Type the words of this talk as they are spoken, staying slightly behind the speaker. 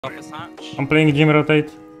I'm playing gym rotate.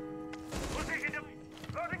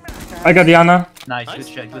 I got Diana. Nice, good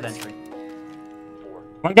shot, good entry.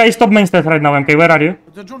 One guy is top main stat right now, MK. Where are you?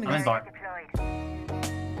 I'm in bar.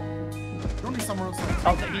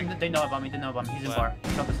 Oh, they know about me, He's in bar.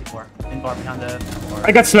 He's on the C4. In bar, behind the bar.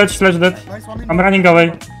 I got sledge dead. I'm running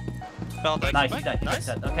away. Nice, he's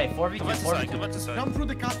dead. Okay, 4v2, 4v2. Jump through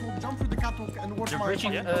the catwalk and watch They're my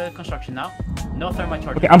breaching construction now. No thermite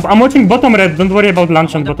charge. Okay, I'm watching bottom red. Don't worry about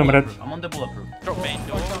lunch on bottom red. I'm on the bulletproof.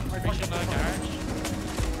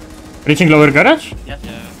 Reaching lower garage? Yes.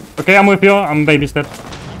 Okay, I'm with you. I'm baby step.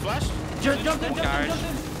 Jump in.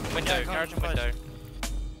 Window, garage and window.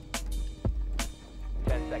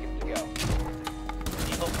 10 seconds to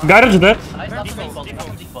go. Garage dead. Nice, that's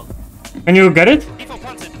default. Can you get it? Default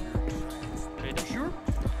planted. Sure?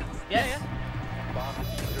 Yeah.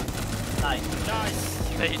 Nice.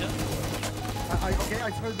 Beta. Okay, I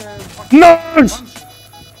heard the Nice!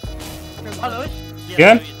 Hello?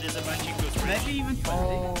 Yeah? There's a banshee close range. Maybe even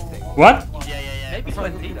 20. What? Yeah. Maybe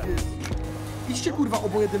 20. Idźcie kurwa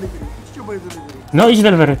oboje delivery. No idź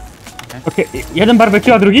delivery. Okay, jeden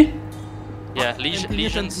barbecue, a drugi? Yeah,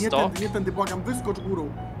 Legion stop. Nie tędy, błagam, wyskocz górą.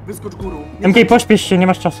 MK, pośpiesz się, nie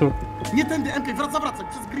masz czasu. Nie tędy, MK, wracaj,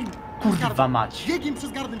 przez green. Kurwa mać. Biegiem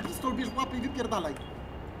przez garden, pistol, bierz łapy i wypierdalaj.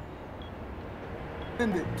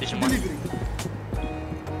 Tędy, Legion delivery.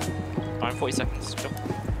 I'm 40 seconds. Go.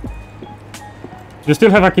 You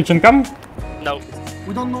still have a kitchen cam? No.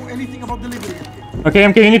 We don't know anything about delivery, MK. Okay,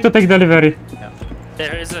 MK, you need to take delivery.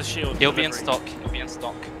 There is a shield. He'll be in stock.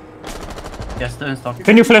 Yes, still in stock.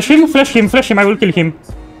 Can you flash him? Flash him, I will kill him.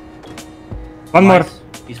 One more.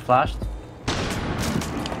 He's flashed.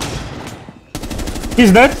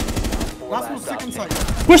 He's dead. Last was second side.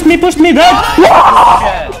 Push me, dead! Shit.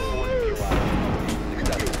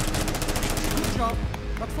 Good job.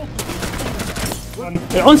 That's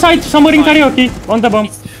focus. On side, somewhere in karaoke. On the bomb.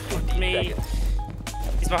 Me.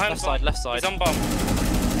 He's behind left side. He's on bomb.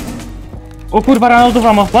 Oh kurwa, ran out of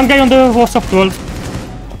ammo. One guy on the soft wall.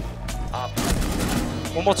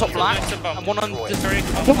 One more top black and one on the very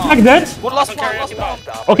Top black dead. One last one.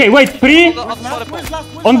 Okay, wait, three.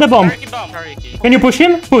 On the bomb. Karaoke. Can you push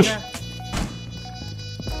him? Push.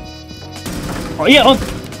 Oh yeah, on.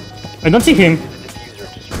 I don't see him.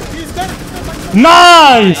 He's dead.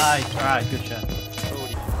 Nice! Nice, alright, good shot.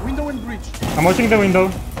 Window and bridge. I'm watching the window.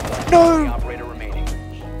 Operator remaining.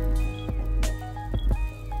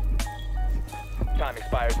 Time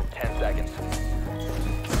expires in 10 seconds.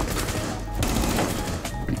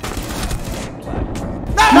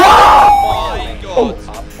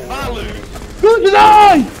 Good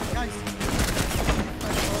night! Guys,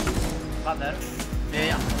 Got there.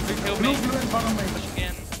 Yeah. blue and bottom main.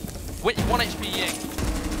 Wait, 1 HP Ying.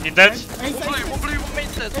 He dead? Ace, One blue, one main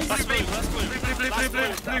says. That's blue.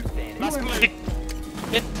 Last blue.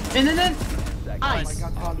 In. Oh my Nice.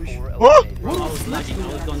 god, Walus. What? I was lagging, I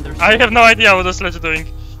was going there. I have no idea what the sledge is doing.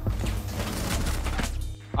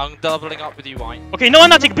 I'm doubling up with you, White. Okay, no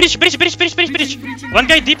one attic. Bridge. One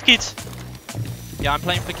guy deep kids. Yeah, I'm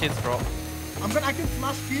playing for kids, bro. I can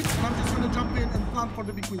flash kids and I'm just gonna jump in and plant for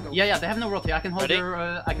the big window. Yeah, they have no rotate. I can hold Ready?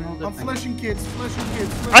 their. I can hold their. I'm flashing kids.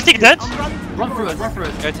 Attic dead. I'm running to the Run door. through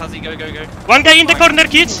it. Go, Tazzy, go. One guy in the corner,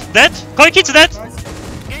 kids. Dead. Koi kids dead.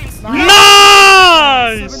 Nice.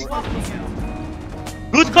 Nice!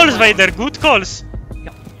 75%. Good calls, Vader. Good calls. You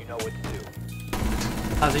know what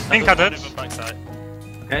to do. Think dead.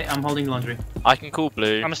 Okay, I'm holding laundry. I can call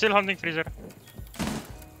blue. I'm still holding freezer.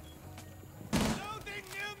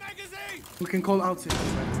 We can call outside.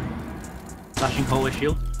 Flashing hallway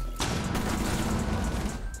shield.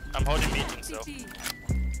 I'm holding meeting still.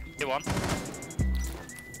 Hit one.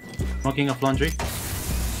 Smoking off laundry.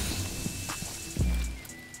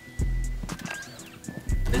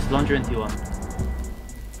 There's laundry in T1.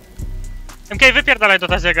 MK, wypierdalaj do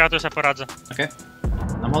Taziego, ja tu sobie poradzę. Okay.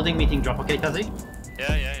 I'm holding meeting drop. Okay, Tazi?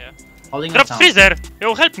 Yeah. Holding Drop sound. freezer.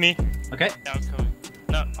 You help me. Okay. Yeah, I'm coming.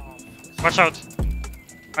 No. Watch out.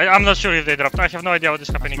 I'm not sure if they dropped. I have no idea what is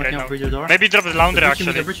happening right Smoking now. off freezer door. Maybe drop the laundry They're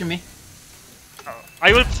actually. breaching me.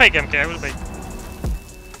 I will fake MK, I will bait.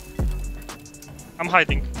 I'm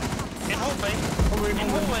hiding. In hallway. In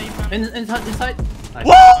hallway, man. Inside. Nice.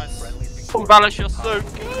 What? Walus, you're so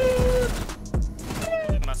good.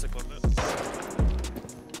 Massacre.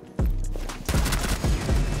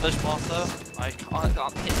 Flash master. I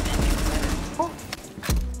can't hit anything.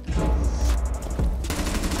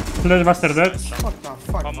 Flash master dead. What the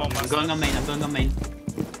fuck? One more I'm master. going on main. I'm a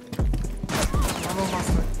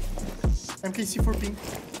master. MKC for ping.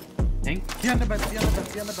 Ping. Behind the bed.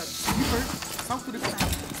 Deeper. South to the back.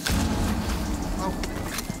 Out.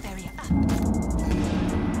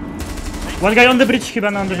 One guy on the bridge,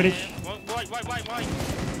 Hibana on the bridge. Why?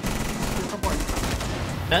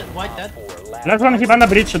 Dead, white dead. Last one, Hibana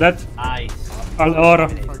bridge, dead. Nice. All oro.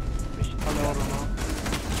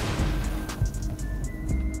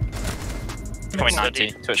 Coming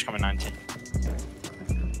 90. Twitch coming 90.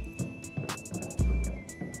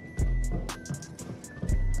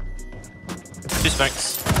 Two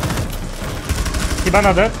smokes.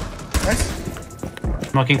 Hibana dead. Nice.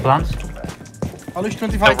 Smoking plants. Walus They'll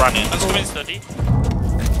 25. run in. Let's come in study.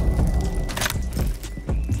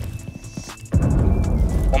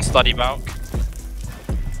 One study back.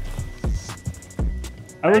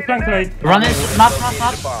 I will flank right. Run it. Map.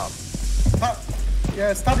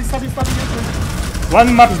 Yeah, study.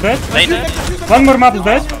 One map is dead. They dead. One more map is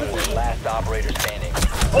dead. Last operator standing.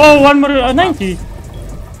 Oh, one more 90.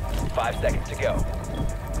 5 seconds to go.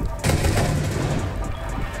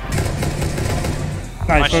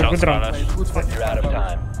 Nice, Nice shots, good round. Walus. Good fight. You're out of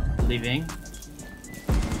time. Leaving.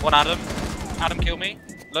 One Adam. Adam kill me.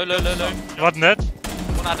 Low. What dead?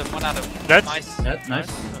 One Adam. Dead? Nice. Dead, nice.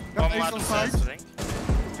 Got One ace Adam on stairs, side. I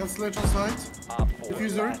think. Got sledge on side. Op 4.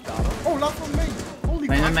 Diffuser. last op- Oh, last one main. Holy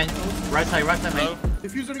Main. crap. Right side, main. Low.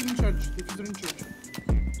 Diffuser in church.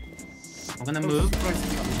 I'm gonna Oh, move. surprise.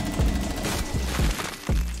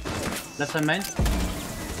 Left side main.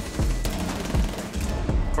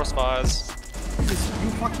 Crossfires. This, you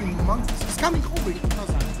fucking monkeys. It's coming hallway.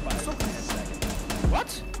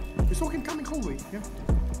 What? It's fucking coming hallway. Yeah.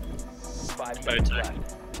 5 Photo. seconds left.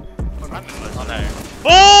 Oh no.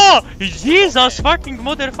 Oh! Jesus fucking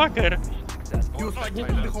motherfucker! You walk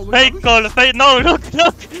in the hallway. Fake call, fake. No, look!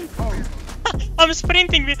 Oh, I'm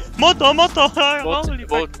sprinting with Moto! Holy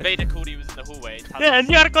fuck. Vader called he was in the hallway. Yeah, and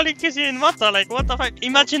you are calling Kizzy in Moto, like what the fuck?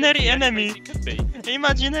 Imaginary enemy! Could be.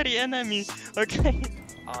 Imaginary enemy! Okay.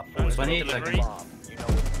 Op 4 is 28 located seconds. a bomb. You know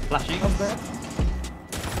what to do. Flashing. I'm dead.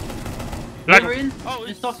 Black. We're in. Oh,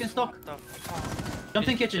 In stock. Jumped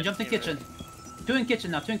in kitchen. Two in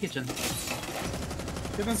kitchen.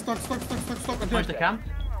 Get in stock. Where's the camp?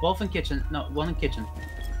 Both in kitchen. No, one in kitchen.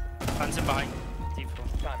 Hands in behind.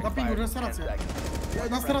 Time to Napij, fire. restauracja. 10 seconds. Ja,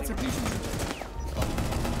 na restaurację, 50.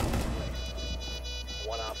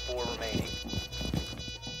 One op 4 remaining.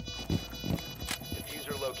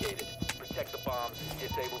 Diffuser located. Protect the bombs.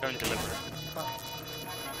 Disable Go and the deliver.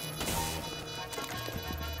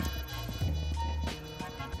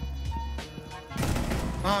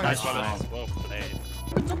 Nice. Well played.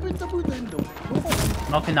 Jump in the window. Go forward.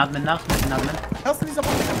 Smoking admin now. Erst nicht aber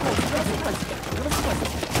nicht raus.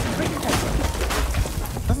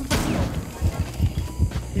 Doesn't touch me.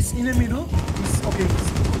 He's in the middle. He's okay.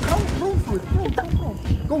 Roam through it. Roam.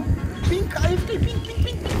 Go. Pink, AFK.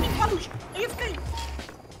 Pink. Walus. AFK.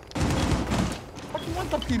 Fucking one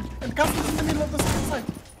tap him. And cast is in the middle of the second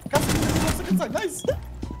side. Nice.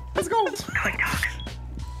 Let's go.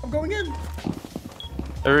 I'm going in.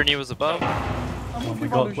 Ernie was above. I'm Oh with my you,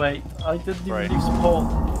 god, Walus. wait. I didn't even Right. leave support.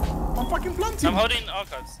 I'm fucking planting. I'm holding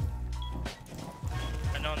archives.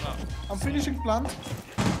 No, I'm not. I'm finishing plant.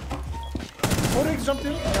 4x jumped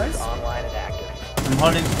in. Nice. online and active. I'm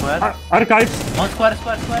holding square. Archives! One square.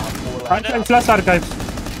 Archives plus archives!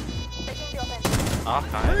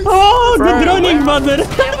 Archives. Oh, Bro, the droning mother! I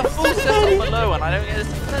have a full system below and I don't get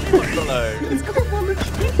anyone below. Let's go, Walus.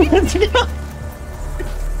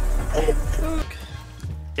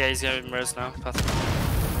 Yeah, he's going Rose now.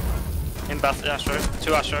 In bath, Astro.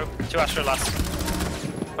 Two Astro last.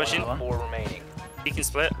 Pushing. One. 4 remaining. He can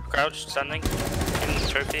split. Crouch, standing. In the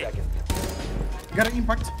trophy. Seconds. Got an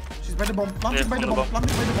impact. She's by the bomb. Planted Yeah, by the on the bomb. bomb.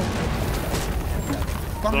 Planted by the bomb.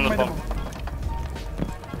 Planted On the by the bomb. bomb.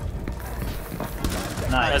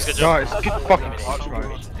 Nice. Good job. Guys, good fucking Mission touch,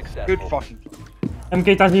 bro. successful. Good fucking.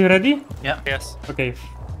 MK Tazi, you ready? Yes. Okay.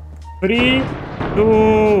 3,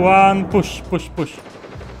 2, 1, push.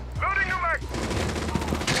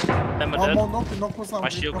 Emma Oh, dead. knock was out. My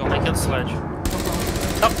shield got like a sledge.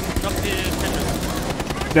 Knock the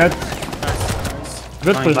Kendrick. Dead.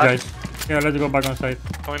 Good Fine, push, back. guys. Yeah, let's go back on site.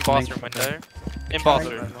 Coming bathroom window. In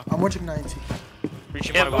bathroom. I'm watching 90.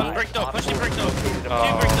 Reaching my wall. Brick dog, pushing brick dog. Two brick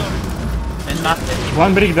dog. In map.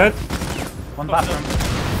 One brick dead. One bathroom.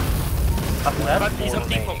 Bathroom dead. He's on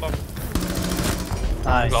deep bomb.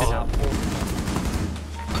 Nice. Oh.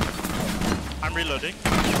 I'm reloading.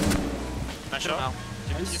 Nice shot.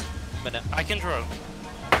 Minute. I can draw.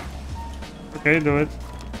 Okay, do it.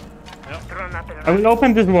 Yeah. I will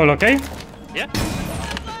open this wall, okay? Yeah.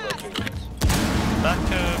 Back,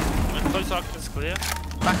 close arc is clear.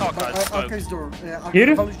 Back archives. smoke. Arcade door.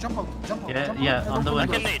 Here? Walus, jump out. Yeah, on the I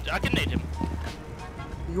window. can nade him.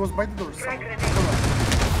 He was by the door. So. Yeah,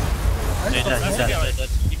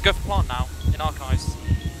 You can go for plant now, in archives.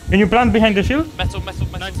 Can you plant behind the shield? Metal.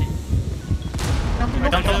 90. Camping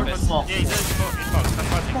Don't off. go for small. Yeah, he's smoke. He's smoke. I'm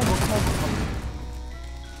planting. Small box.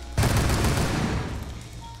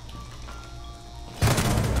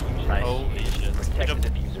 Nice. Holy shit. Protect the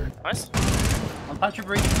diffuser. Nice. One punch your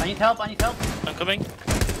breach. I need help. I'm coming.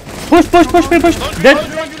 Push. Dead.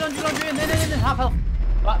 Laundry, in, half health.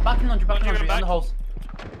 Back in laundry, on the holes.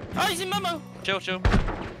 Oh, he's in memo. Chill.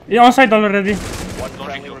 Yeah, on side already. One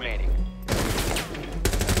friendly remaining.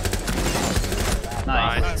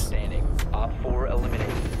 Nice. Standing. Op 4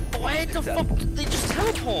 eliminated. Where the fuck did they just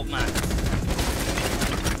teleport, man?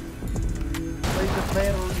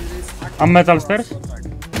 I'm metal stairs.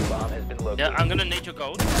 Bomb has been located. Yeah, I'm gonna need your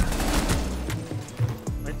gold.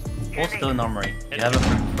 All still in armory. You have a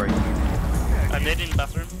free. I'm dead in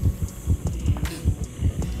bathroom.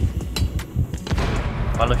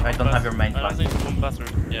 Walus, I don't have your main I flag. don't think one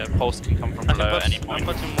bathroom. Yeah, pulse can come from below at any point. I'm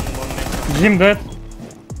putting one mid. Jim dead.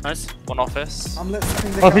 Nice. One office. I'm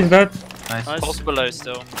letting the Office dead. Nice. Nice. Pulse below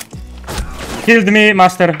still. Killed me,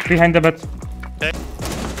 master, behind the bed. Okay.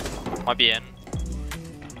 Might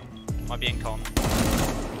be in con.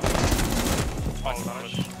 Nice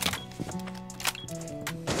damage.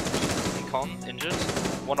 In con, injured.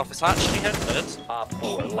 One office hatch, he hit it. Op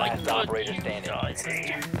 4, last operator standing. Guys, this is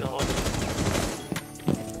too good.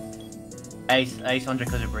 Ace under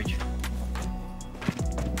closer breach.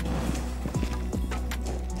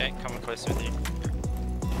 Okay, coming close with you.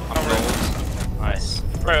 I'm rolled. Nice.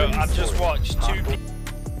 Bro, I've just watched two people.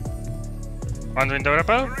 One window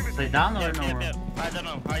rappel. Stay down or no? Yeah. I don't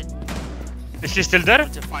know. Is he still there?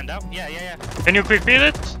 To find out. Yeah. Can you quick peel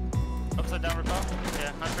it? Upside down rappel.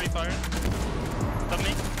 Yeah, I'm free firing. Stop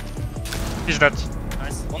me. He's dead.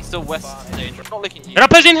 Nice. One still west danger. Not looking at you.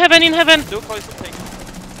 Rappel's in heaven. Still close to ping.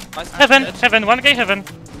 Nice. Heaven, one guy heaven.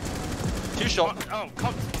 Two shot. Oh,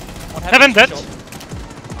 One heaven dead.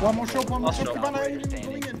 One more shot. Last Cabana operator going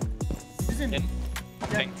standing. in. He's in. In.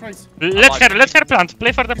 Yeah, Ping. tries. Let her plant.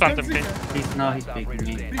 Play for the plant, okay? He's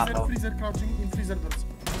big. Half health. Freezer crouching in freezer doors.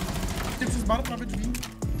 Tips is bar, prawie drzwi.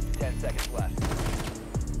 10 seconds left.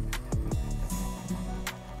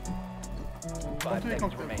 5 Montuję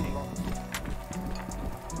seconds koktajl. remaining.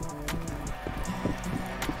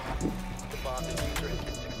 The bomb diffuser has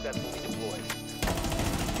been successfully deployed.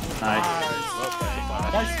 Nice.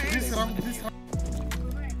 Guys, this round.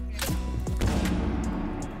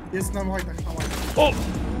 Jest na white'ach, O!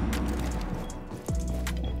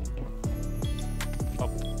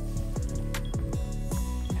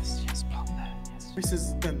 Yes, plant there. Weź się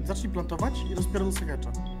zacznij plantować i rozpierdol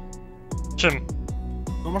sekacza. Czym?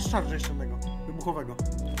 No masz charge jeszcze jednego, wybuchowego.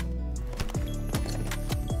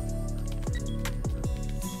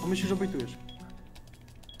 Pomyślisz, że bejtujesz.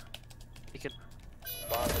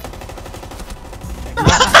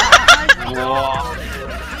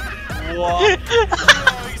 Wow.